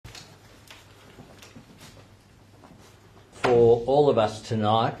for all of us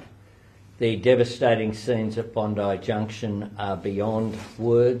tonight, the devastating scenes at Bondi Junction are beyond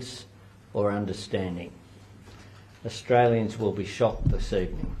words or understanding. Australians will be shocked this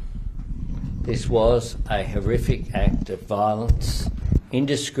evening. This was a horrific act of violence,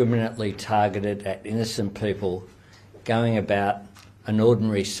 indiscriminately targeted at innocent people going about an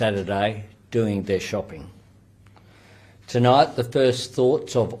ordinary Saturday doing their shopping. Tonight, the first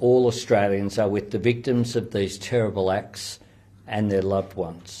thoughts of all Australians are with the victims of these terrible acts and their loved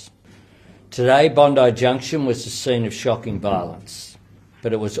ones. Today, Bondi Junction was the scene of shocking violence,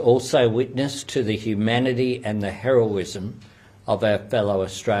 but it was also witness to the humanity and the heroism of our fellow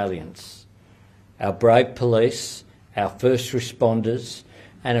Australians, our brave police, our first responders,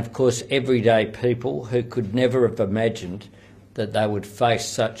 and of course everyday people who could never have imagined that they would face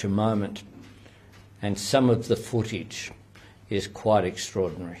such a moment. And some of the footage is quite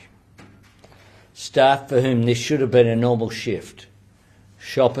extraordinary. Staff for whom this should have been a normal shift,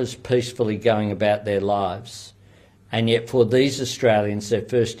 shoppers peacefully going about their lives, and yet for these Australians their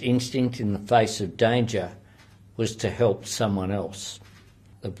first instinct in the face of danger was to help someone else.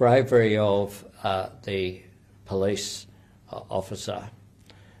 The bravery of the police officer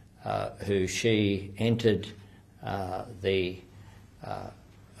who she entered the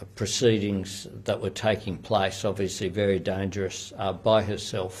proceedings that were taking place, obviously very dangerous, by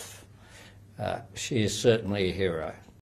herself. She is certainly a hero.